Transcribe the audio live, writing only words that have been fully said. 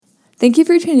Thank you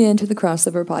for tuning in to the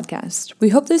Crossover Podcast. We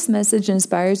hope this message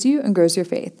inspires you and grows your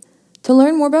faith. To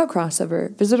learn more about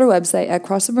Crossover, visit our website at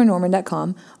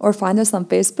crossovernorman.com or find us on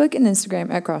Facebook and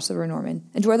Instagram at crossovernorman.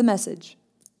 Enjoy the message.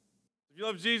 If you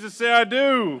love Jesus, say I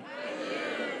do.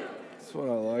 That's what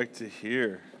I like to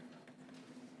hear.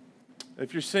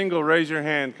 If you're single, raise your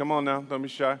hand. Come on now, don't be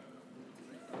shy.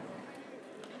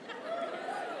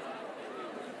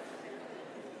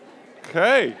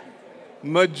 Okay,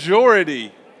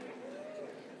 majority.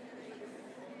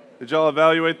 Did y'all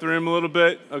evaluate the room a little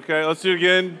bit? Okay, let's do it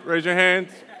again. Raise your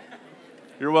hands.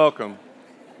 You're welcome.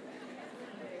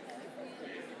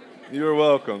 You're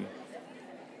welcome.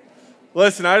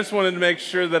 Listen, I just wanted to make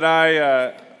sure that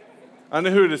I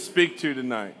knew who to speak to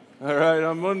tonight. All right,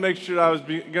 I'm going to make sure that I was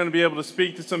going to be able to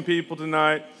speak to some people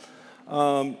tonight.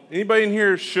 Anybody in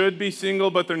here should be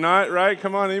single, but they're not, right?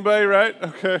 Come on, anybody, right?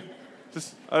 Okay.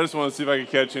 I just want to see if I can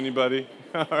catch anybody.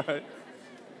 All right.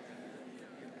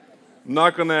 I'm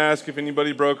not going to ask if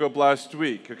anybody broke up last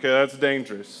week. Okay, that's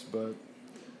dangerous. But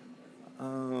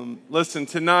listen,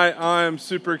 tonight I am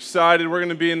super excited. We're going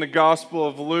to be in the Gospel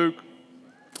of Luke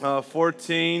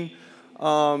 14,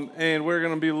 and we're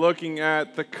going to be looking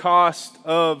at the cost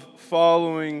of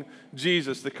following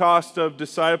Jesus, the cost of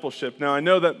discipleship. Now, I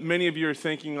know that many of you are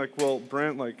thinking, like, well,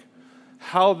 Brent, like,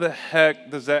 how the heck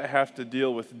does that have to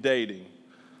deal with dating?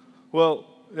 Well,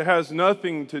 it has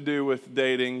nothing to do with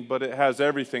dating, but it has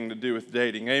everything to do with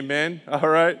dating. Amen? All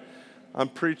right? I'm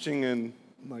preaching in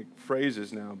like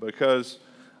phrases now because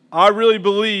I really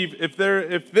believe if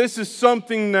this is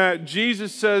something that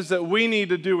Jesus says that we need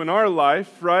to do in our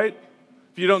life, right?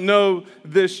 If you don't know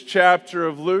this chapter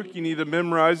of Luke, you need to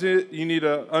memorize it, you need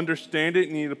to understand it,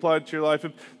 and you need to apply it to your life.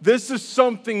 If this is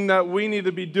something that we need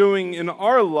to be doing in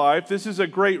our life, this is a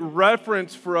great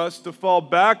reference for us to fall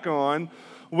back on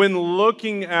when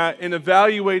looking at and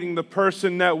evaluating the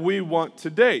person that we want to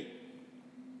date.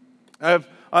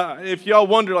 If y'all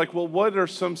wonder, like, well, what are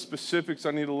some specifics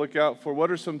I need to look out for? What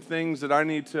are some things that I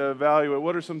need to evaluate?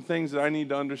 What are some things that I need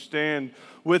to understand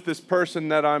with this person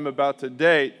that I'm about to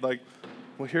date? Like,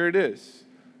 well, here it is.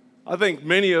 I think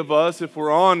many of us, if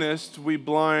we're honest, we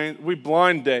blind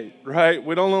date, right?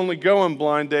 We don't only go on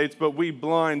blind dates, but we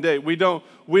blind date. We don't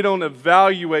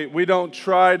evaluate. We don't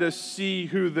try to see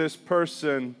who this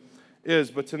person is.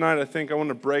 But tonight, I think I want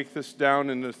to break this down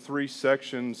into three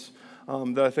sections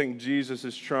that I think Jesus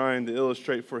is trying to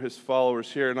illustrate for his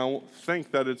followers here. And I think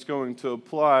that it's going to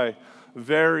apply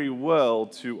very well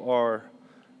to our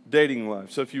dating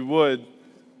life. So if you would,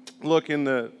 look in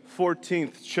the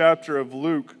 14th chapter of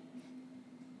Luke,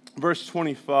 verse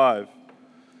 25.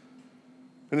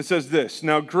 And it says this,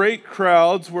 "Now great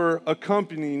crowds were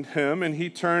accompanying him, and he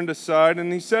turned aside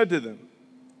and he said to them,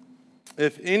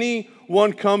 'If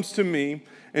anyone comes to me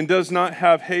and does not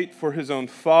have hate for his own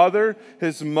father,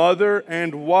 his mother,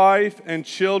 and wife, and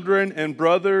children, and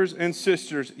brothers, and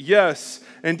sisters, yes,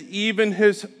 and even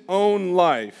his own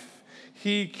life,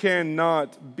 he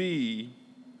cannot be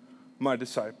my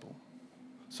disciple.'"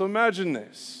 So imagine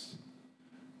this.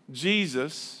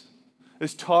 Jesus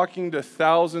is talking to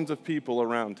thousands of people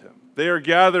around him. They are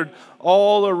gathered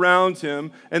all around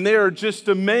him, and they are just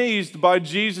amazed by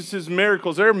Jesus'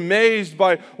 miracles. They're amazed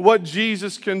by what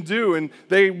Jesus can do, and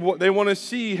they want to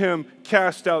see him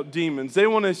cast out demons. They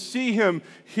want to see him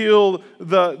heal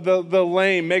the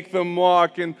lame, make them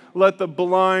walk, and let the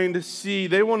blind see.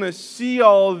 They want to see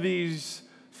all these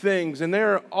things, and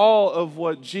they're all of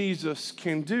what Jesus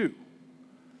can do.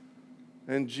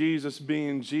 And Jesus,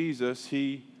 being Jesus,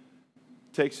 he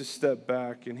takes a step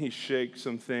back and he shakes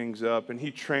some things up and he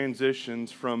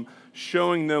transitions from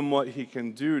showing them what he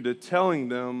can do to telling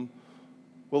them,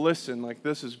 well, listen, like,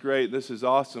 this is great, this is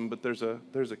awesome, but there's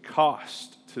a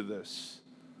cost to this.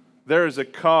 There is a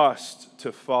cost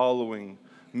to following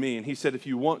me. And he said, if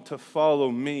you want to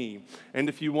follow me and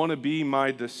if you want to be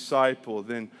my disciple,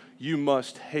 then you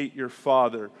must hate your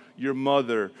father, your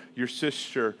mother, your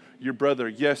sister, your brother.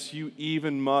 Yes, you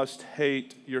even must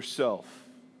hate yourself.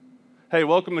 Hey,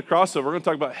 welcome to Crossover. We're going to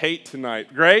talk about hate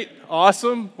tonight. Great?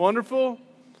 Awesome? Wonderful?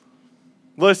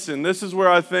 Listen, this is where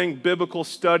I think biblical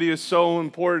study is so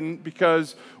important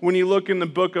because when you look in the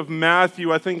book of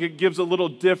Matthew, I think it gives a little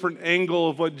different angle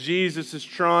of what Jesus is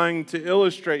trying to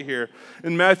illustrate here.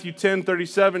 In Matthew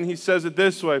 10:37, he says it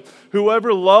this way,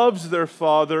 "Whoever loves their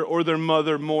father or their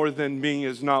mother more than me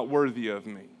is not worthy of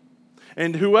me.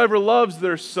 And whoever loves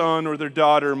their son or their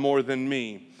daughter more than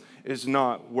me is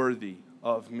not worthy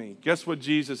of me." Guess what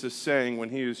Jesus is saying when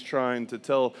he is trying to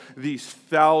tell these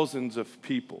thousands of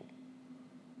people?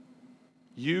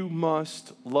 You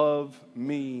must love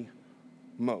me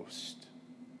most.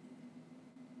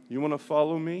 You want to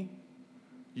follow me?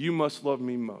 you must love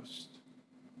me most.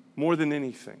 More than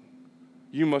anything,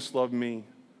 you must love me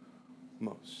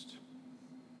most.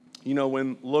 You know,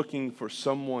 when looking for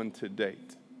someone to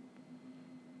date,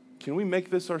 can we make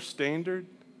this our standard?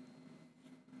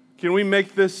 Can we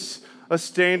make this a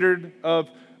standard of,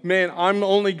 man, I'm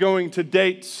only going to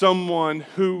date someone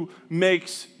who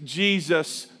makes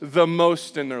Jesus the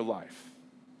most in their life?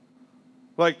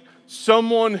 Like,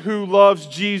 someone who loves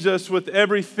Jesus with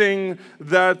everything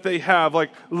that they have. Like,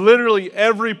 literally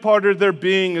every part of their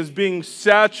being is being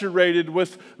saturated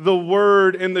with the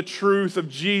word and the truth of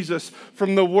Jesus.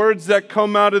 From the words that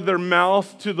come out of their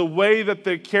mouth to the way that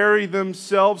they carry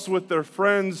themselves with their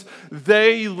friends,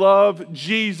 they love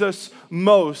Jesus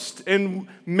most. And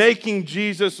making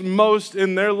Jesus most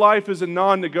in their life is a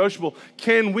non-negotiable.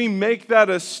 Can we make that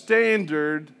a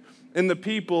standard in the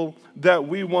people that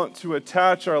we want to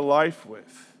attach our life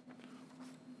with?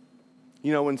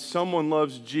 You know, when someone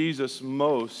loves Jesus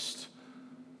most,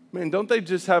 man, don't they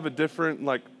just have a different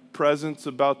presence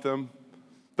about them?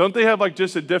 Don't they have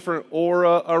just a different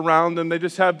aura around them? They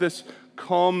just have this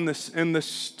calmness and this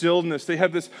stillness. They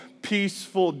have this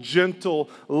peaceful, gentle,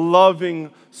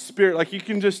 loving spirit. Like, you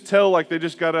can just tell they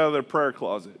just got out of their prayer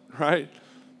closet, right?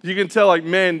 You can tell,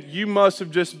 man, you must have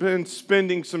just been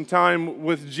spending some time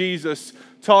with Jesus,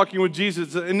 talking with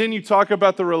Jesus. And then you talk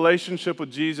about the relationship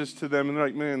with Jesus to them, and they're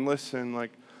like, man, listen,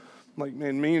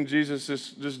 man, me and Jesus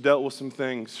just dealt with some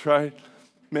things, right?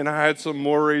 Man, I had some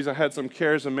worries, I had some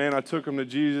cares, and man, I took them to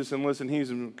Jesus, and listen, he's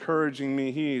encouraging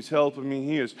me, he's helping me,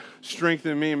 he is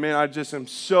strengthening me, and man, I just am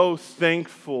so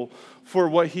thankful for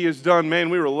what he has done. Man,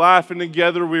 we were laughing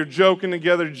together, we were joking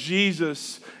together.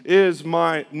 Jesus is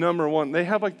my number one. They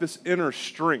have this inner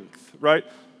strength, right?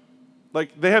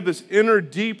 They have this inner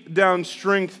deep down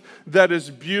strength that is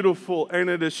beautiful, and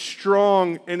it is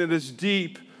strong, and it is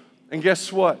deep. And guess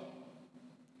what?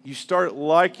 You start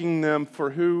liking them for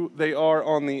who they are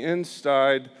on the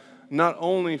inside, not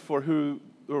only for who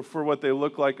or for what they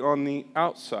look like on the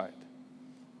outside.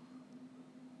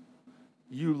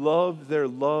 You love their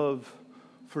love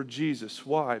for Jesus.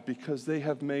 Why? Because they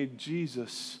have made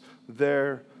Jesus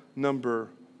their number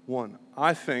one.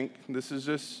 I think, this is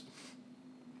just,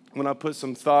 when I put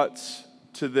some thoughts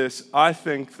to this, I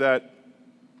think that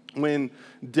when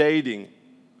dating,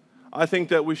 I think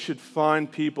that we should find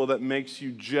people that makes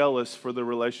you jealous for the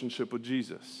relationship with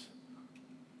Jesus.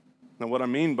 Now, what I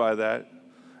mean by that,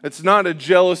 it's not a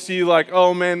jealousy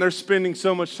oh man, they're spending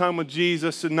so much time with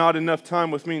Jesus and not enough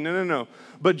time with me. No.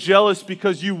 But jealous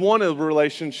because you want a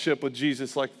relationship with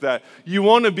Jesus like that. You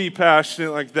want to be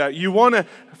passionate like that. You want to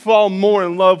fall more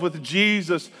in love with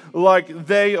Jesus like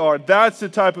they are. That's the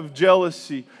type of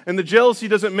jealousy. And the jealousy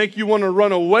doesn't make you want to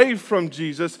run away from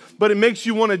Jesus, but it makes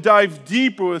you want to dive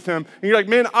deeper with him. And you're like,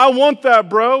 man, I want that,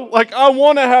 bro. I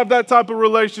want to have that type of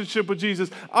relationship with Jesus.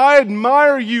 I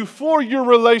admire you for your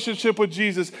relationship with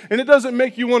Jesus. And it doesn't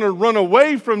make you want to run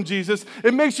away from Jesus.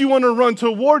 It makes you want to run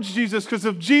towards Jesus, because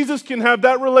if Jesus can have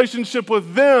that relationship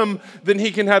with them, then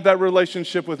he can have that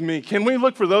relationship with me. Can we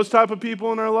look for those type of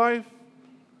people in our life?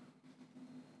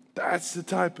 That's the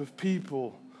type of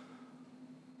people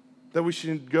that we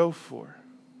should go for.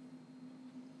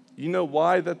 You know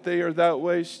why that they are that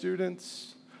way,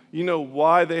 students? You know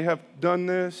why they have done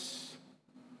this?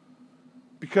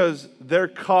 Because their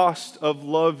cost of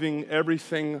loving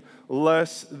everything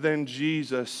less than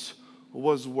Jesus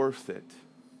was worth it.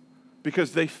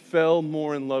 Because they fell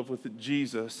more in love with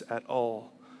Jesus at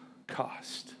all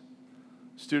cost.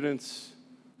 Students,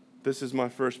 this is my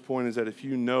first point, is that if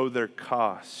you know their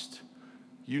cost,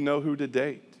 you know who to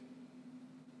date.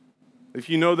 If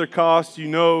you know their cost, you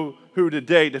know who to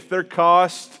date. If their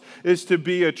cost is to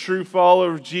be a true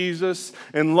follower of Jesus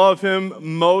and love him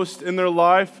most in their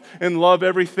life and love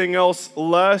everything else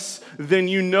less, then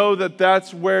you know that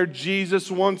that's where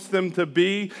Jesus wants them to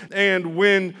be. And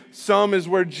when some is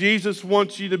where Jesus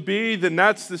wants you to be, then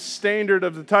that's the standard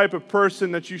of the type of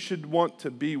person that you should want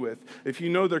to be with. If you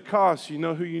know their cost, you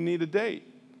know who you need to date.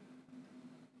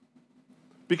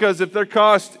 Because if their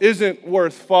cost isn't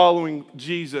worth following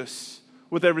Jesus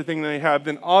with everything they have,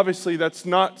 then obviously that's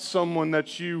not someone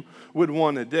that you would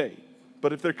want to date.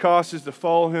 But if their cost is to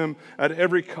follow him at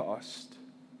every cost,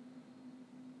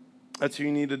 that's who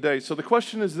you need to date. So the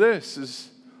question is this, is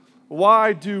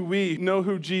why do we know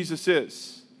who Jesus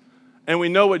is? And we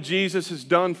know what Jesus has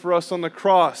done for us on the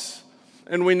cross.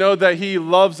 And we know that he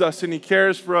loves us and he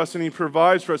cares for us and he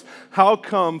provides for us. How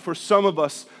come for some of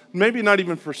us, maybe not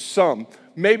even for some,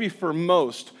 maybe for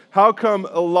most, How come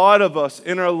a lot of us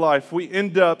in our life, we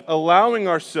end up allowing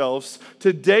ourselves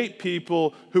to date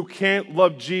people who can't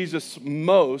love Jesus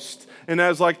most? And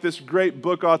as like this great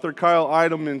book author Kyle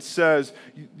Idleman says,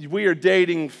 we are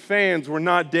dating fans, we're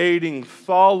not dating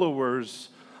followers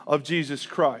of Jesus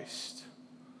Christ.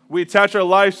 We attach our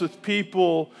lives with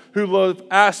people who love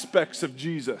aspects of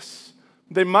Jesus.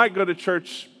 They might go to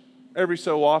church every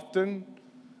so often.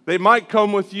 They might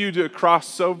come with you to a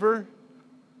crossover.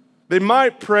 They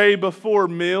might pray before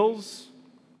meals.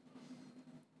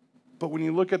 But when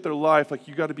you look at their life, like,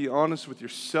 you got to be honest with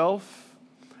yourself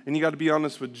and you got to be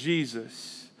honest with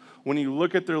Jesus. When you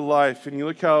look at their life and you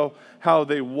look how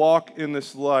they walk in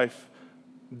this life,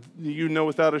 you know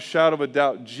without a shadow of a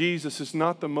doubt, Jesus is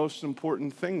not the most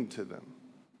important thing to them.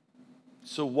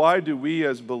 So why do we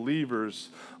as believers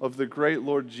of the great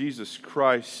Lord Jesus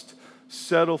Christ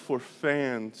settle for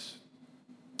fans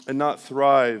and not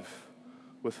thrive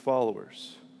with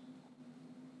followers?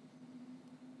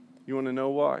 You want to know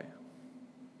why?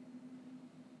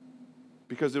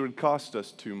 Because it would cost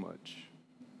us too much.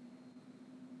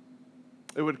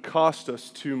 It would cost us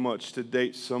too much to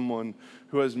date someone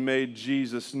who has made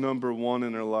Jesus number one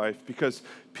in their life. Because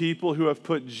people who have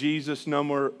put Jesus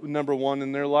number one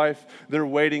in their life, they're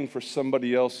waiting for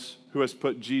somebody else who has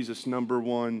put Jesus number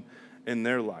one in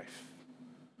their life.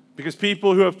 Because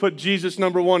people who have put Jesus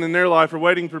number one in their life are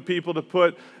waiting for people to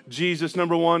put Jesus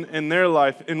number one in their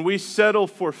life. And we settle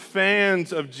for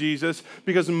fans of Jesus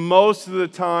because most of the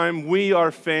time we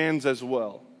are fans as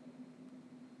well.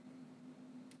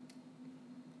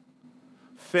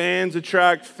 Fans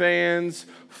attract fans,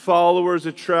 followers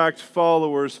attract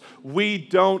followers. We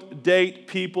don't date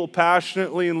people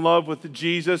passionately in love with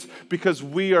Jesus because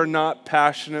we are not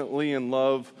passionately in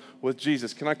love with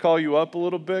Jesus. Can I call you up a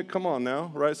little bit? Come on now,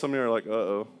 right? Some of you are like,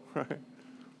 uh-oh, right?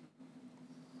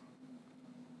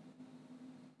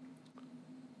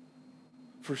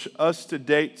 For us to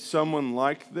date someone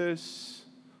like this,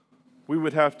 we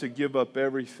would have to give up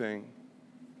everything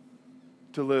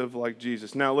to live like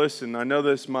Jesus. Now listen, I know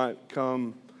this might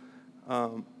come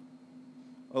a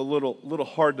little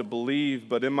hard to believe,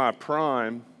 but in my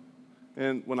prime,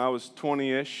 and when I was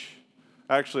 20-ish,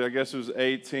 actually I guess it was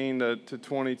 18 to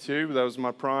 22, that was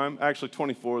my prime. Actually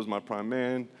 24 was my prime,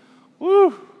 man.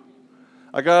 Woo!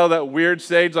 I got out of that weird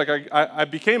stage, like I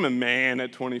became a man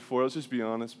at 24, let's just be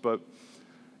honest, but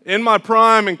in my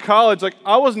prime in college, like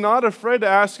I was not afraid to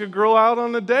ask a girl out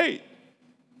on a date.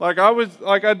 I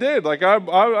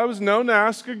was known to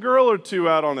ask a girl or two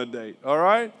out on a date, all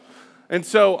right? And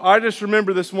so I just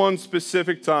remember this one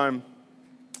specific time.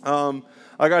 I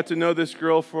got to know this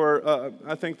girl for,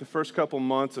 I think, the first couple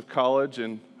months of college,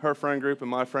 and her friend group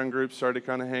and my friend group started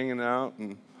kind of hanging out.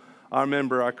 And I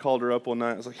remember I called her up one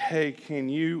night. I was like, hey, can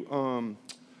you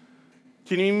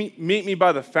meet me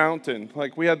by the fountain?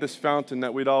 Like, we had this fountain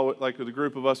that we'd all, like, the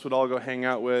group of us would all go hang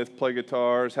out with, play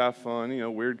guitars, have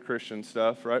fun, weird Christian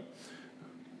stuff, right?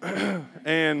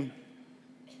 And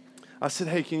I said,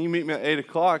 hey, can you meet me at 8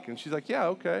 o'clock? And she's like, yeah,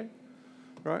 okay.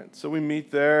 Right? So we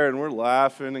meet there, and we're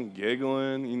laughing and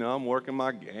giggling. I'm working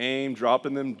my game,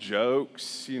 dropping them jokes,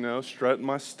 strutting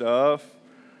my stuff.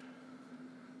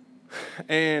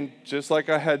 And just like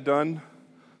I had done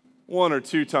one or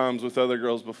two times with other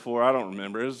girls before. I don't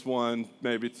remember. It was one,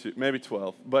 maybe two, maybe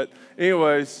 12. But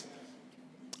anyways,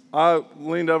 I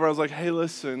leaned over. I was like, hey,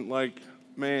 listen,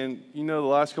 man, the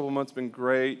last couple months have been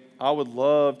great. I would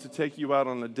love to take you out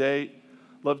on a date.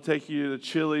 Love to take you to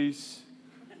Chili's.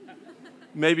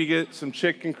 Maybe get some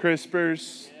chicken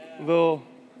crispers, little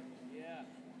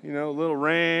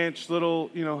ranch, little,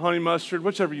 honey mustard,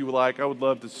 whichever you like. I would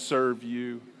love to serve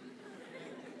you.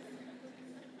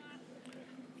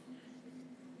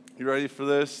 You ready for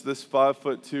this? This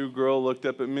 5'2" girl looked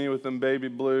up at me with them baby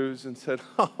blues and said,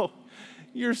 oh,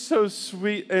 you're so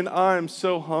sweet, and I'm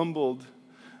so humbled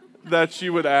that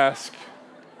you would ask.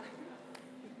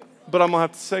 But I'm going to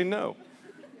have to say no.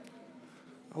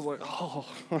 I was like, oh.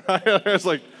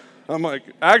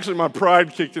 Actually, my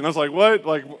pride kicked in. I was like, what?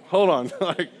 Hold on.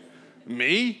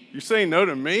 Me? You're saying no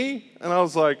to me? And I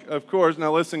was like, of course.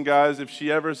 Now listen, guys, if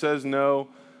she ever says no,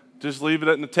 just leave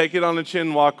it take it on the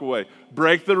chin, walk away.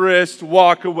 Break the wrist,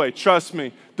 walk away. Trust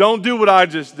me. Don't do what I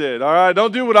just did, all right?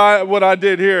 Don't do what I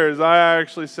did here is I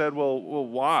actually said, well,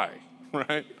 why,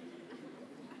 right?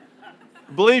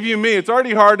 Believe you me, it's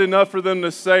already hard enough for them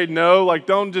to say no.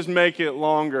 Don't just make it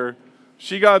longer.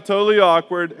 She got totally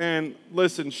awkward, and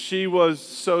listen, she was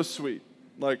so sweet.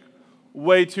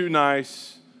 Way too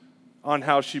nice on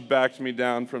how she backed me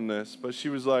down from this. But she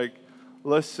was like,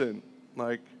 listen,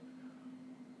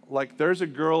 there's a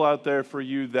girl out there for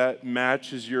you that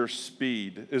matches your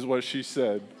speed, is what she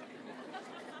said.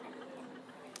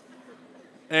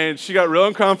 And she got real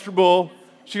uncomfortable.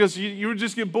 She goes, you would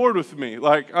just get bored with me.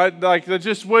 That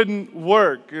just wouldn't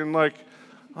work. And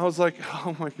I was like,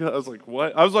 oh my God. I was like,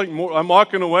 what? I was like, I'm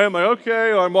walking away. I'm like,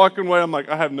 okay. I'm walking away. I'm like,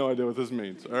 I have no idea what this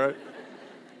means. All right.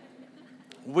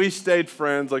 We stayed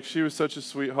friends. She was such a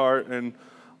sweetheart. And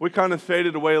we kind of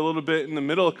faded away a little bit in the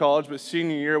middle of college, but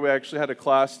senior year we actually had a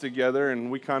class together,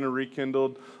 and we kind of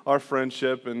rekindled our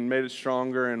friendship and made it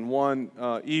stronger. And one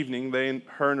evening,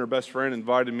 her and her best friend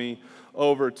invited me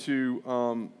over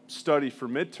to study for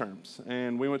midterms.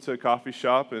 And we went to a coffee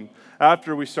shop, and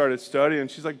after we started studying,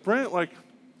 she's like, Brent,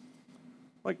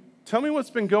 tell me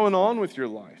what's been going on with your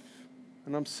life.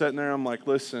 And I'm sitting there, I'm like,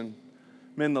 listen,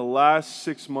 man, the last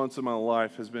 6 months of my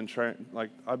life has been,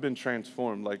 I've been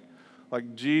transformed.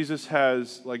 Jesus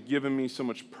has given me so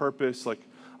much purpose.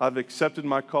 I've accepted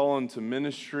my call into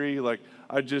ministry.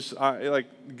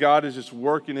 God is just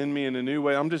working in me in a new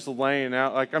way. I'm just laying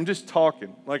out. I'm just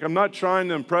talking. I'm not trying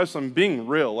to impress. I'm being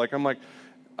real.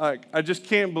 I just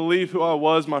can't believe who I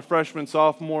was my freshman,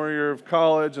 sophomore year of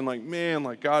college. And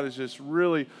God is just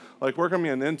really working on me.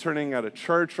 I'm interning at a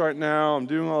church right now. I'm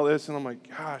doing all this. And I'm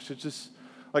like, gosh, it's just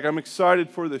I'm excited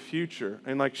for the future.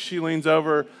 And she leans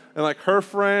over and her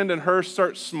friend and her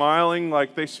start smiling.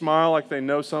 They smile like they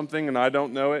know something and I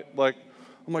don't know it.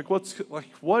 I'm like,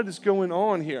 what is going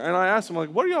on here? And I asked them,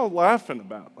 what are y'all laughing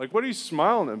about? What are you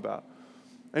smiling about?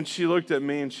 And she looked at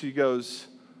me and she goes,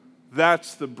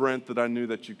 that's the Brent that I knew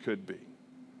that you could be.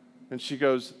 And she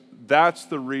goes, that's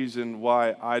the reason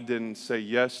why I didn't say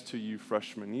yes to you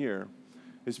freshman year,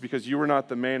 is because you were not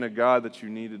the man of God that you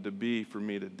needed to be for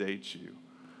me to date you.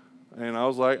 And I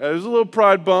was like, it was a little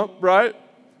pride bump, right?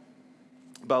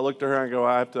 But I looked at her and I go,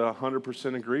 I have to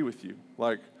 100% agree with you.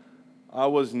 I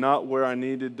was not where I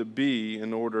needed to be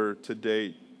in order to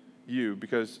date you,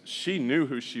 because she knew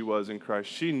who she was in Christ.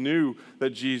 She knew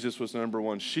that Jesus was number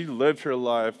one. She lived her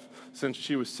life since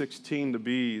she was 16 to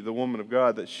be the woman of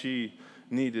God that she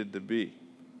needed to be.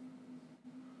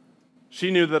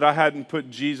 She knew that I hadn't put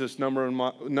Jesus number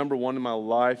one in my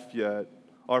life yet,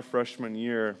 our freshman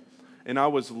year, and I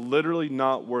was literally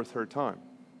not worth her time,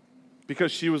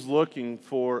 because she was looking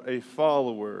for a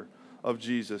follower of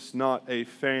Jesus, not a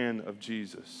fan of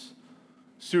Jesus.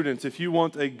 Students, if you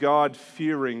want a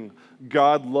God-fearing,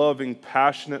 God-loving,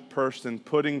 passionate person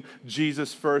putting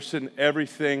Jesus first in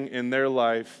everything in their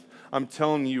life, I'm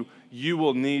telling you, you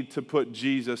will need to put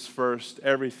Jesus first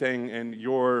everything in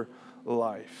your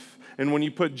life. And when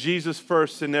you put Jesus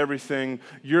first in everything,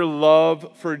 your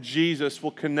love for Jesus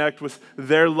will connect with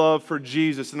their love for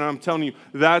Jesus. And I'm telling you,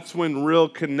 that's when real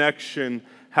connection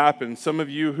happens. Some of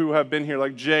you who have been here,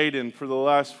 like Jaden, for the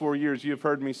last 4 years, you've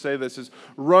heard me say this, is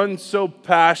run so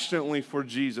passionately for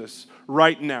Jesus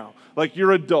right now.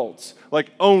 You're adults.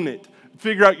 Own it.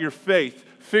 Figure out your faith.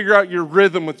 Figure out your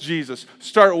rhythm with Jesus.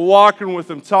 Start walking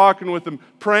with Him, talking with Him,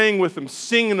 praying with Him,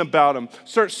 singing about Him.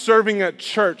 Start serving at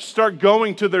church. Start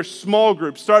going to their small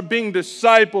groups. Start being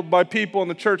discipled by people in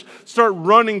the church. Start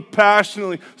running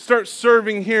passionately. Start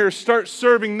serving here. Start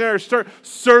serving there. Start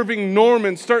serving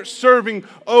Norman. Start serving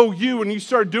OU. And you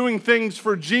start doing things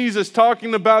for Jesus,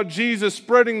 talking about Jesus,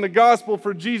 spreading the gospel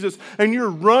for Jesus. And you're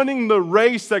running the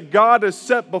race that God has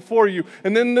set before you.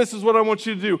 And then this is what I want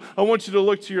you to do. I want you to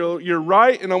look to your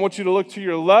right, and I want you to look to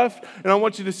your left, and I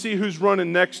want you to see who's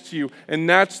running next to you, and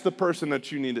that's the person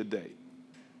that you need to date.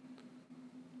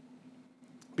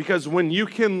 Because when you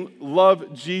can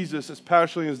love Jesus as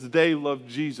passionately as they love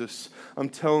Jesus, I'm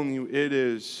telling you, it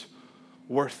is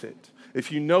worth it.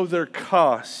 If you know their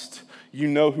cost, you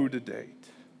know who to date.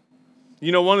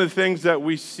 You know, one of the things that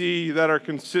we see that are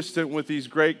consistent with these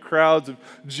great crowds of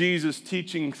Jesus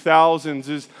teaching thousands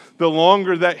is the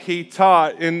longer that He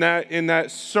taught in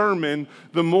that sermon,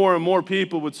 the more and more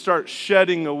people would start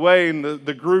shedding away, and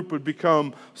the group would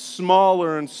become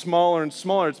smaller and smaller and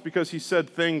smaller. It's because He said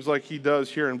things like He does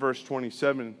here in verse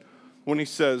 27 when He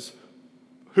says,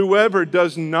 whoever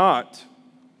does not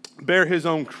bear his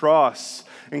own cross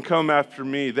and come after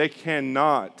me, they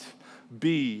cannot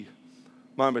be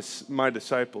my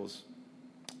disciples.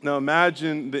 Now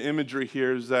imagine the imagery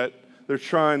here is that they're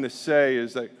trying to say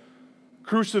is that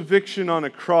crucifixion on a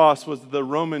cross was the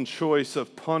Roman choice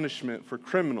of punishment for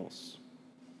criminals.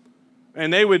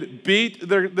 And they would beat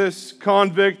this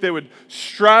convict, they would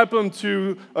strap him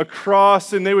to a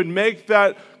cross, and they would make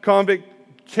that convict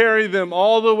carry them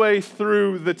all the way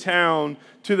through the town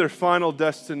to their final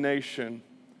destination.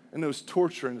 And it was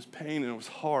torture and it was pain and it was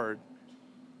hard.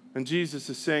 And Jesus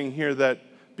is saying here that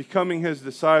becoming His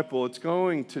disciple, it's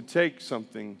going to take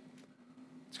something.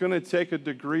 It's going to take a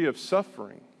degree of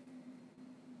suffering.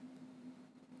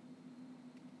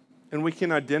 And we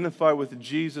can identify with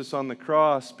Jesus on the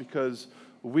cross because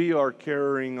we are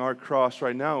carrying our cross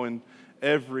right now in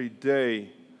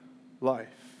everyday life.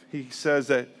 He says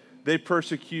that they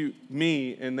persecute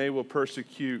me and they will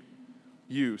persecute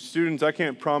you. Students, I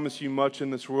can't promise you much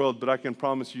in this world, but I can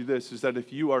promise you this, is that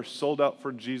if you are sold out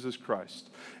for Jesus Christ,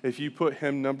 if you put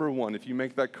him number one, if you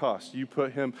make that cost, you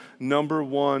put him number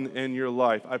one in your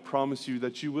life, I promise you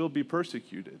that you will be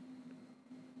persecuted.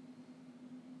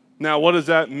 Now, what does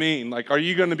that mean? Like, are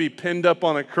you going to be pinned up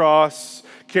on a cross,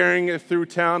 carrying it through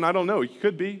town? I don't know. You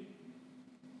could be.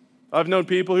 I've known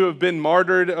people who have been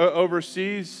martyred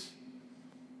overseas.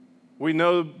 We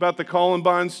know about the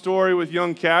Columbine story with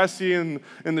young Cassie, and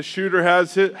the shooter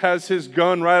has his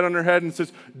gun right on her head and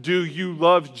says, "Do you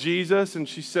love Jesus?" And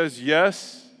she says,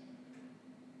 "Yes."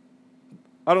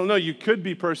 I don't know. You could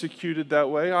be persecuted that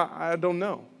way. I don't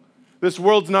know. This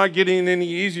world's not getting any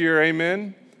easier,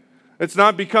 amen? It's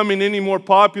not becoming any more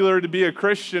popular to be a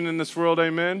Christian in this world,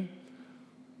 amen?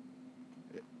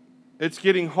 It's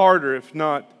getting harder, if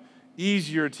not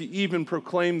easier, to even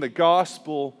proclaim the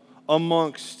gospel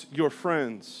amongst your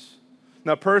friends.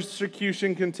 Now,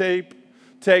 persecution can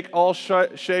take all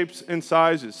shapes and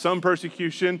sizes. Some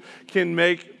persecution can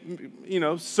make,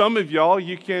 some of y'all,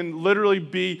 you can literally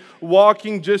be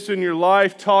walking just in your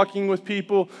life, talking with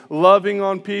people, loving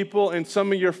on people, and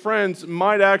some of your friends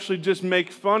might actually just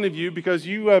make fun of you because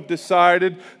you have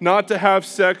decided not to have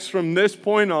sex from this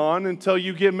point on until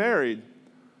you get married.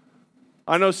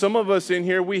 I know some of us in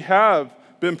here, we have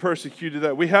been persecuted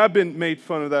that we have been made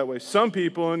fun of that way. Some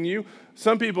people in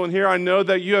here, I know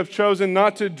that you have chosen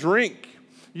not to drink.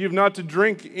 You have not to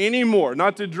drink anymore,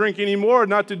 not to drink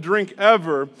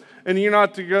ever. And you're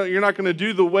not going to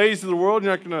do the ways of the world.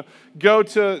 You're not going to go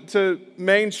to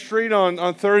Main Street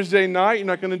on Thursday night. You're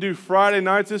not going to do Friday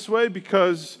nights this way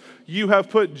because you have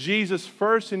put Jesus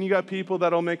first, and you got people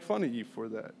that'll make fun of you for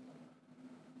that.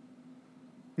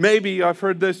 Maybe I've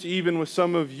heard this even with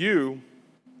some of you.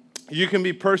 You can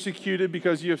be persecuted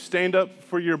because you have stand up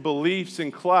for your beliefs in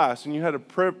class and you had a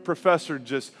professor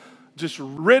just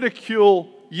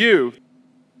ridicule you.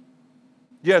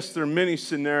 Yes, there are many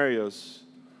scenarios,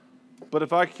 but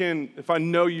if I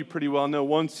know you pretty well, I know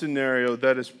one scenario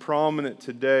that is prominent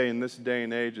today in this day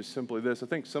and age is simply this. I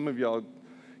think some of y'all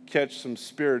catch some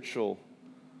spiritual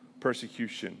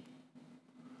persecution.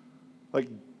 Like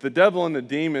the devil and the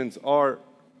demons are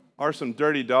some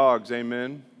dirty dogs,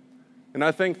 amen? And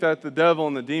I think that the devil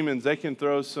and the demons, they can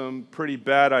throw some pretty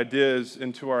bad ideas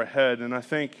into our head. And I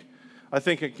think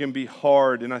it can be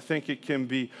hard, and I think it can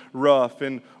be rough.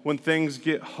 And when things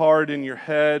get hard in your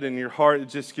head and your heart,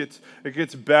 it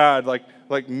gets bad.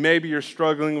 Like maybe you're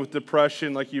struggling with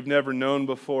depression like you've never known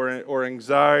before, or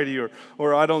anxiety,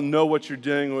 or I don't know what you're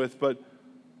dealing with. But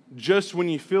just when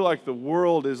you feel like the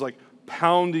world is like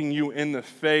pounding you in the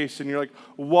face and you're like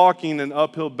walking an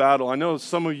uphill battle. I know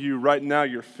some of you right now,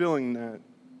 you're feeling that.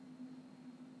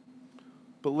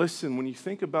 But listen, when you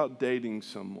think about dating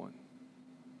someone,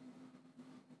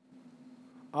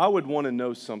 I would want to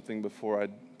know something before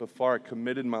I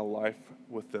committed my life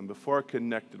with them, before I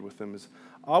connected with them, is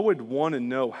I would want to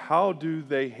know, how do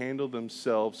they handle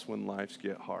themselves when lives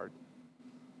get hard?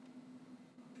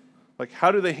 Like,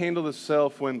 how do they handle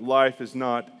themselves when life is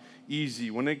not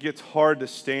easy, when it gets hard to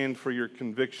stand for your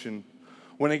conviction,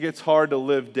 when it gets hard to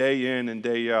live day in and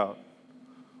day out?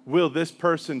 Will this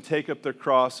person take up their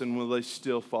cross and will they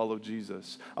still follow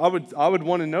Jesus? I would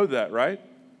want to know that, right?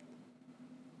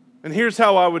 And here's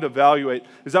how I would evaluate,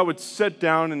 is I would sit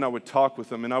down and I would talk with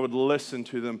them and I would listen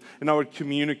to them and I would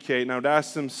communicate and I would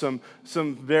ask them some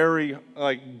very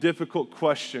difficult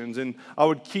questions, and I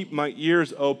would keep my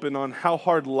ears open on how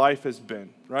hard life has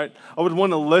been, right? I would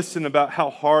want to listen about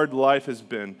how hard life has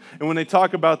been. And when they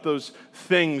talk about those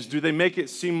things, do they make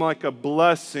it seem like a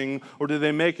blessing or do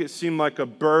they make it seem like a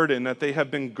burden that they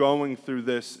have been going through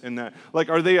this and that? Like,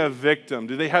 are they a victim?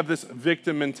 Do they have this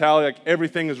victim mentality, like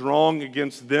everything is wrong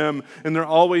against them and they're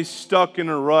always stuck in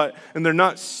a rut and they're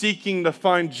not seeking to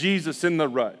find Jesus in the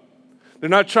rut? They're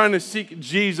not trying to seek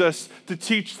Jesus to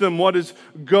teach them what is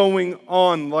going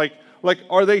on. Like,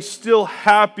 are they still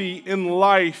happy in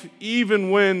life even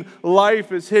when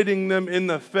life is hitting them in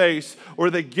the face? Or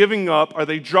are they giving up? Are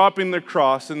they dropping the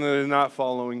cross and they're not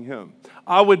following him?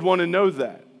 I would want to know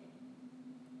that.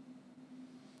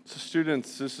 So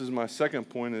students, this is my second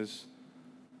point, is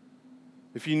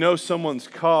if you know someone's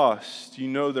cost, you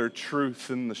know their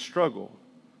truth in the struggle.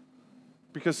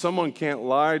 Because someone can't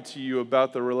lie to you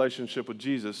about their relationship with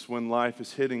Jesus when life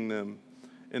is hitting them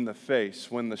in the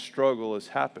face, when the struggle is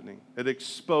happening. It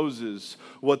exposes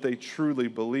what they truly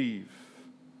believe.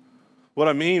 What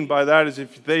I mean by that is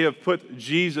if they have put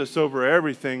Jesus over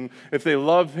everything, if they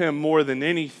love him more than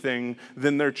anything,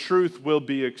 then their truth will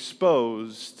be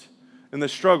exposed in the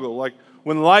struggle. Like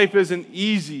when life isn't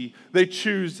easy, they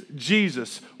choose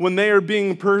Jesus. When they are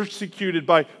being persecuted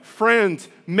by friends,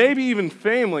 maybe even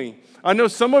family, I know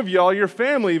some of y'all, your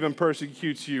family even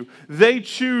persecutes you. They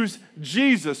choose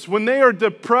Jesus. When they are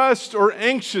depressed or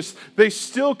anxious, they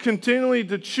still continually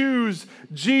to choose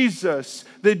Jesus.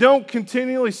 They don't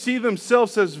continually see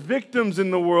themselves as victims in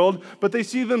the world, but they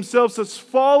see themselves as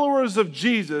followers of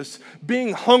Jesus,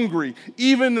 being hungry,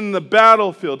 even in the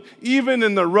battlefield, even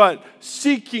in the rut,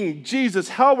 seeking Jesus.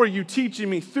 How are you teaching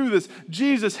me through this?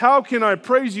 Jesus, how can I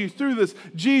praise you through this?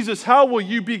 Jesus, how will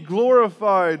you be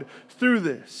glorified through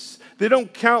this? They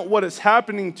don't count what is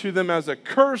happening to them as a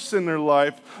curse in their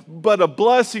life, but a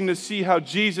blessing to see how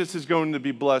Jesus is going to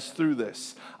be blessed through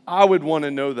this. I would want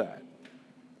to know that.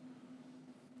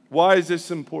 Why is this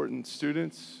important,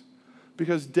 students?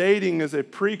 Because dating is a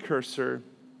precursor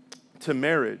to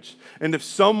marriage. And if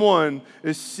someone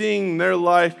is seeing their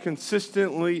life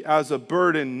consistently as a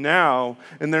burden now,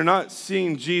 and they're not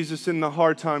seeing Jesus in the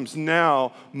hard times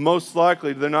now, most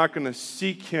likely they're not going to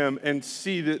seek him and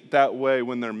see it that way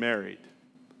when they're married.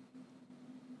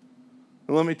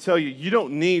 And let me tell you, you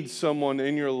don't need someone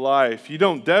in your life. You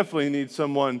don't definitely need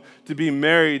someone to be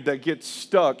married that gets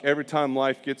stuck every time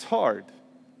life gets hard.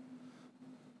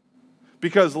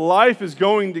 Because life is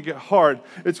going to get hard.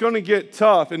 It's going to get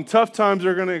tough. And tough times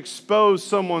are going to expose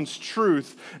someone's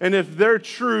truth. And if their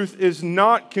truth is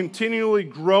not continually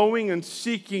growing and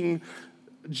seeking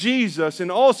Jesus in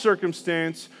all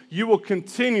circumstance, you will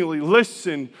continually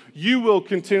listen. You will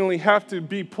continually have to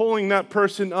be pulling that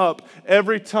person up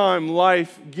every time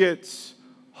life gets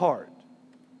hard.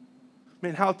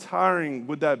 Man, how tiring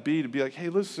would that be to be like, hey,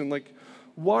 listen, like,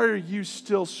 why are you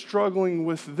still struggling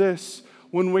with this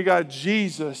when we got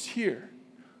Jesus here?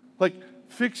 Like,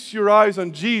 fix your eyes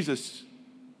on Jesus.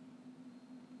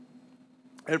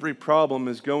 Every problem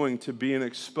is going to be an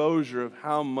exposure of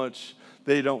how much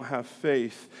they don't have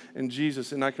faith in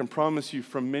Jesus. And I can promise you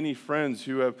from many friends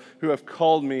who have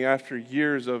called me after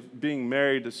years of being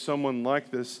married to someone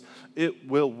like this, it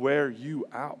will wear you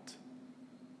out.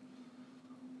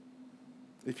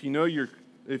 If you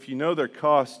know their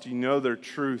cost, you know their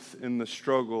truth in the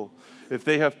struggle. If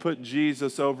they have put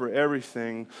Jesus over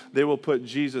everything, they will put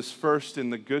Jesus first in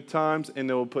the good times, and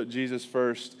they will put Jesus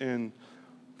first in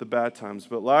the bad times.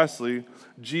 But lastly,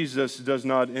 Jesus does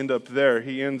not end up there.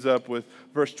 He ends up with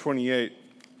verse 28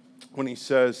 when he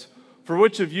says, "For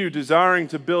which of you, desiring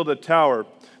to build a tower,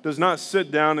 does not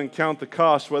sit down and count the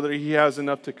cost, whether he has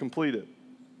enough to complete it?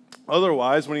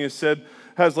 Otherwise, when he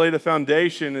has laid a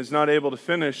foundation, is not able to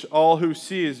finish, all who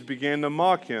sees began to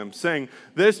mock him, saying,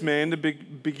 this man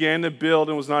began to build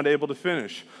and was not able to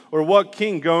finish. Or what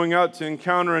king going out to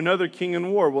encounter another king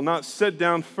in war will not sit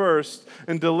down first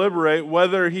and deliberate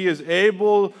whether he is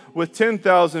able with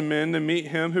 10,000 men to meet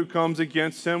him who comes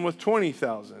against him with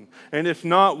 20,000? And if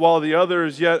not, while the other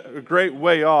is yet a great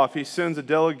way off, he sends a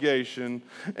delegation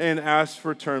and asks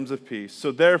for terms of peace.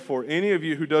 So therefore, any of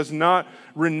you who does not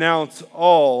renounce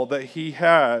all that he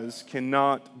has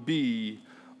cannot be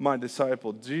my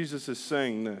disciple." Jesus is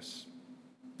saying this.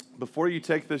 Before you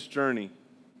take this journey,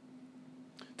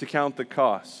 to count the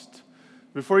cost.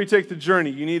 Before you take the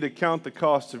journey, you need to count the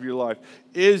cost of your life.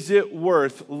 Is it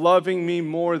worth loving me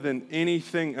more than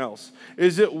anything else?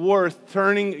 Is it worth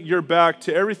turning your back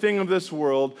to everything of this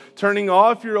world, turning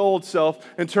off your old self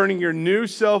and turning your new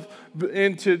self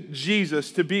into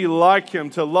Jesus, to be like him,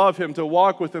 to love him, to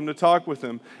walk with him, to talk with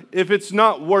him? If it's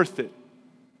not worth it,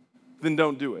 then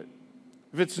don't do it.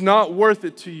 If it's not worth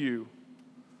it to you,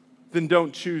 then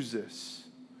don't choose this.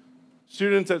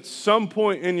 Students, at some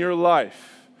point in your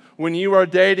life, when you are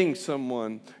dating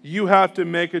someone, you have to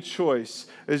make a choice.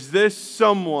 Is this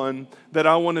someone that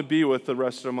I want to be with the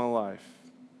rest of my life?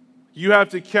 You have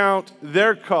to count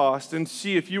their cost and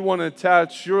see if you want to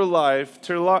attach your life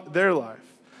to their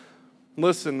life.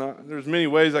 Listen, there's many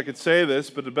ways I could say this,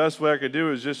 but the best way I could do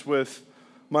is just with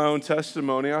my own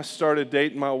testimony. I started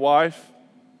dating my wife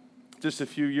just a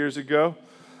few years ago.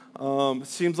 It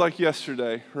seems like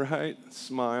yesterday, right?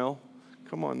 Smile.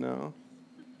 Come on now.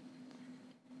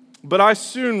 But I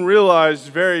soon realized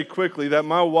very quickly that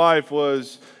my wife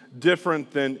was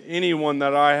different than anyone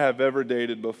that I have ever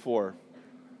dated before.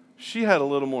 She had a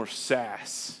little more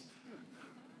sass.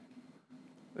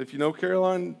 If you know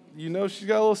Caroline, you know she's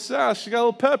got a little sass. She got a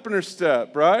little pep in her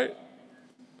step, right?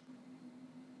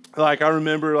 Like, I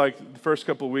remember, like, the first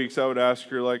couple of weeks, I would ask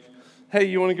her, like, hey,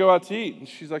 you want to go out to eat? And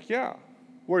she's like, yeah.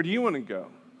 Where do you want to go?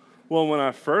 Well, when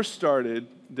I first started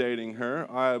dating her,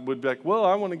 I would be like, well,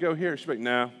 I want to go here. She'd be like,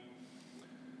 no.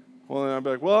 Well, then I'd be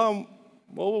like, well,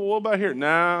 what about here?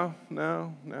 No.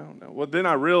 Well, then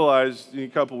I realized a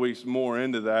couple weeks more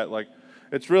into that, like,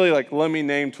 it's really like, let me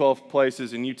name 12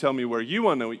 places and you tell me where you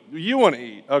want to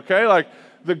eat, okay? Like,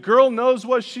 the girl knows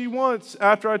what she wants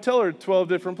after I tell her 12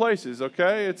 different places,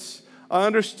 okay? I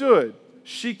understood.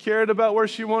 She cared about where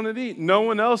she wanted to eat. No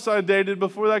one else I dated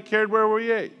before that cared where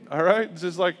we ate, all right? It's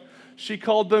just like, she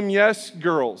called them yes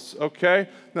girls, okay?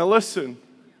 Now listen,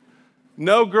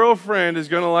 no girlfriend is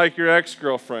going to like your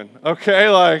ex-girlfriend, okay?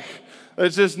 Like,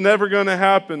 it's just never going to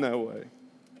happen that way.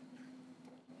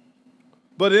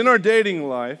 But in our dating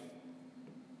life,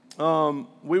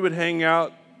 we would hang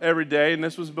out every day, and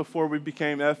this was before we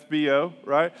became FBO,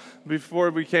 right?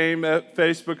 Before we became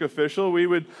Facebook official,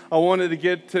 I wanted to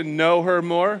get to know her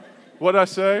more. What'd I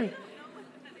say?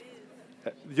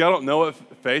 Y'all don't know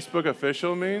what Facebook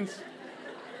official means?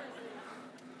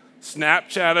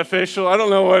 Snapchat official? I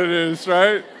don't know what it is,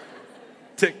 right?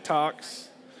 TikToks.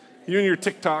 You and your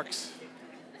TikToks.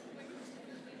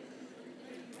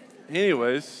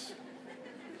 Anyways.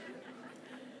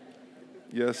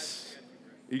 Yes,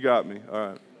 you got me. All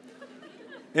right.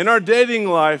 In our dating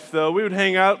life, though, we would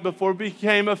hang out before we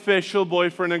became official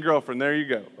boyfriend and girlfriend. There you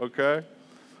go, okay?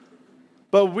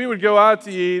 But we would go out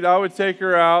to eat. I would take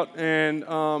her out, and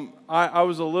I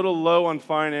was a little low on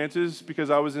finances because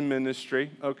I was in ministry,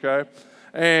 okay?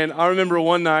 And I remember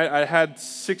one night I had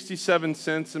 67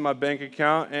 cents in my bank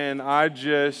account, and I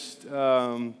just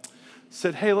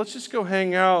said, hey, let's just go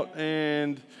hang out.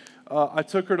 And I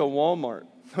took her to Walmart,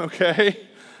 okay?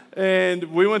 And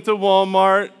we went to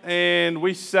Walmart, and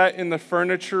we sat in the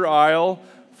furniture aisle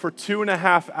for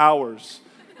 2.5 hours.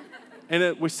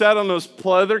 And we sat on those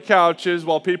pleather couches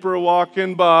while people were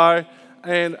walking by.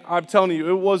 And I'm telling you,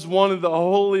 it was one of the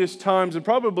holiest times and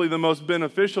probably the most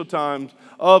beneficial times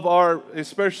of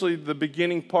especially the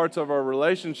beginning parts of our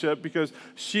relationship, because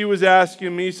she was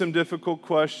asking me some difficult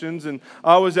questions and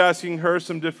I was asking her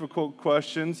some difficult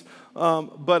questions.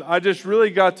 But I just really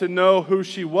got to know who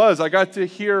she was. I got to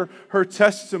hear her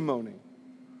testimony.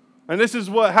 And this is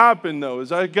what happened, though,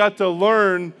 is I got to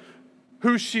learn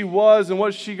who she was and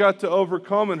what she got to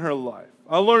overcome in her life.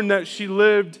 I learned that she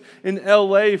lived in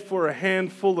LA for a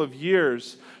handful of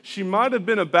years. She might have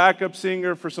been a backup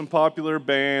singer for some popular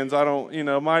bands.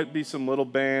 Might be some little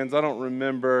bands. I don't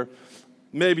remember.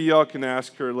 Maybe y'all can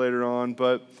ask her later on.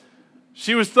 But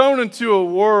she was thrown into a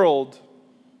world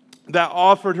that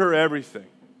offered her everything.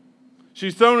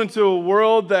 She's thrown into a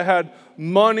world that had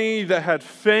money, that had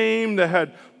fame, that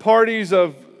had parties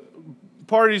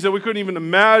that we couldn't even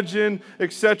imagine,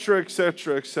 etc.,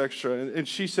 etc., etc. And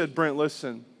she said, Brent,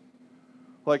 listen,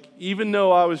 like, even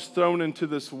though I was thrown into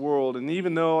this world, and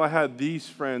even though I had these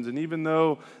friends, and even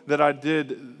though that I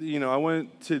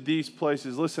went to these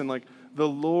places, listen, like, the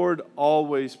Lord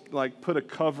always, like, put a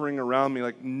covering around me.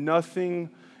 Like,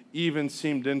 nothing even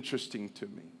seemed interesting to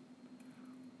me.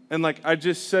 And like, I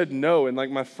just said no, and like,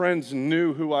 my friends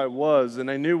knew who I was, and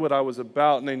they knew what I was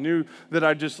about, and they knew that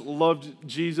I just loved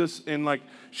Jesus. And like,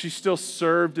 she still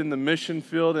served in the mission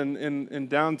field in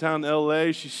downtown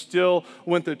LA. She still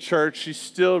went to church. She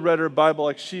still read her Bible.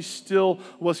 Like, she still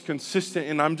was consistent.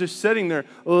 And I'm just sitting there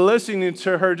listening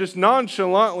to her just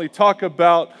nonchalantly talk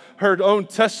about her own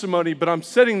testimony. But I'm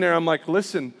sitting there, I'm like,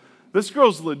 listen, this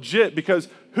girl's legit, because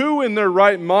who in their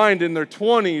right mind in their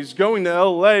 20s going to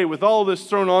LA with all this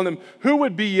thrown on them, who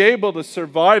would be able to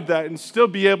survive that and still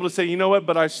be able to say, you know what,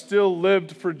 but I still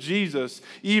lived for Jesus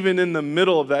even in the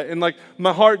middle of that? And like,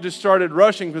 my heart just started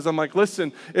rushing, because I'm like,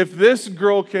 listen, if this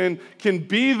girl can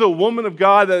be the woman of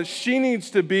God that she needs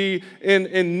to be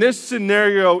in this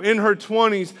scenario in her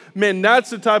 20s, man, that's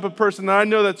the type of person that I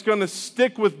know that's going to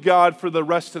stick with God for the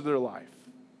rest of their life.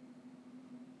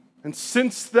 And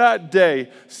since that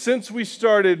day, since we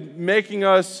started making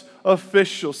us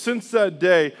official, since that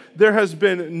day, there has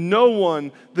been no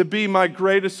one to be my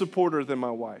greatest supporter than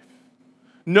my wife.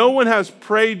 No one has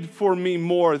prayed for me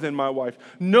more than my wife.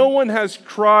 No one has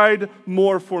cried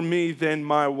more for me than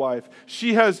my wife.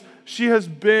 She has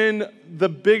been the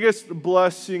biggest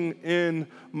blessing in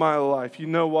my life. You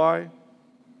know why?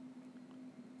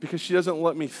 Because she doesn't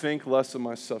let me think less of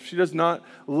myself. She does not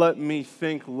let me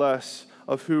think less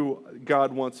of who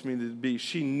God wants me to be.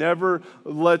 She never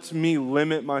lets me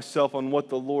limit myself on what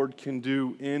the Lord can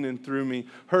do in and through me.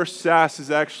 Her sass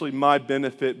is actually my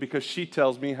benefit, because she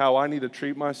tells me how I need to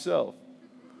treat myself.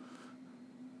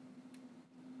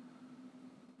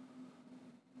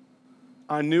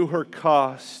 I knew her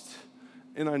cost,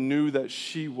 and I knew that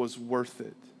she was worth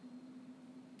it.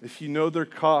 If you know their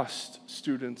cost,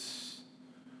 students,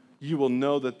 you will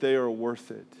know that they are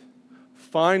worth it.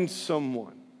 Find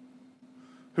someone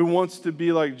who wants to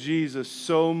be like Jesus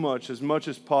so much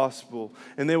as possible,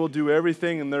 and they will do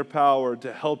everything in their power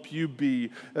to help you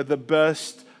be the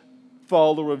best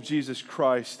follower of Jesus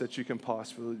Christ that you can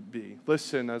possibly be.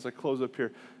 Listen, as I close up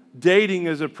here, dating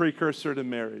is a precursor to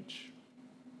marriage.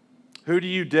 Who do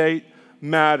you date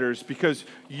matters because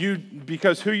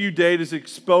who you date is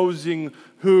exposing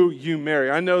who you marry.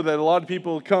 I know that a lot of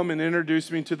people come and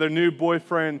introduce me to their new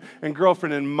boyfriend and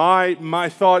girlfriend, and my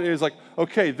thought is like,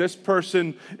 okay, this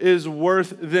person is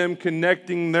worth them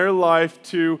connecting their life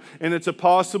to, and it's a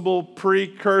possible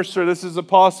precursor. This is a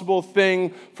possible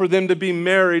thing for them to be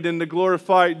married and to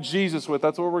glorify Jesus with.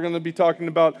 That's what we're going to be talking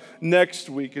about next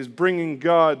week, is bringing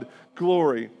God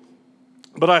glory.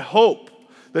 But I hope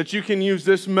that you can use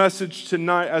this message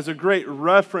tonight as a great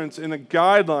reference and a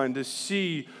guideline to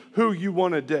see who you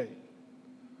want to date.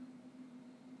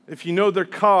 If you know their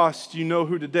cost, you know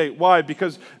who to date. Why?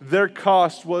 Because their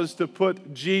cost was to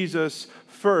put Jesus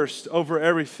first over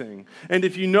everything. And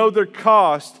if you know their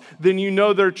cost, then you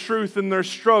know their truth and their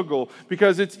struggle.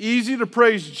 Because it's easy to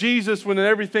praise Jesus when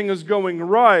everything is going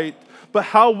right, but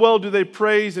how well do they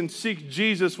praise and seek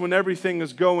Jesus when everything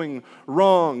is going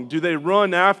wrong? Do they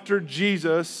run after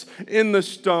Jesus in the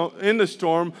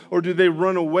storm, or do they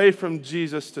run away from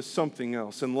Jesus to something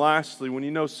else? And lastly, when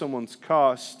you know someone's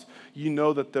cost, you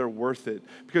know that they're worth it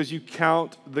because you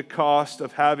count the cost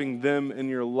of having them in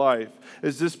your life.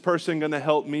 Is this person going to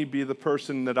help me be the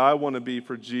person that I want to be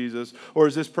for Jesus, or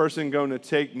is this person going to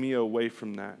take me away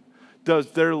from that?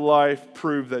 Does their life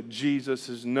prove that Jesus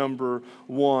is number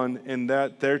one and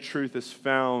that their truth is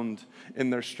found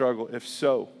in their struggle? If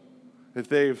so, if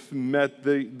they've met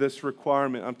this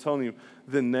requirement, I'm telling you,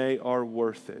 then they are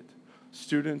worth it.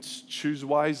 Students, choose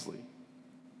wisely.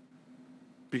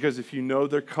 Because if you know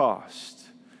their cost,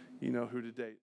 you know who to date.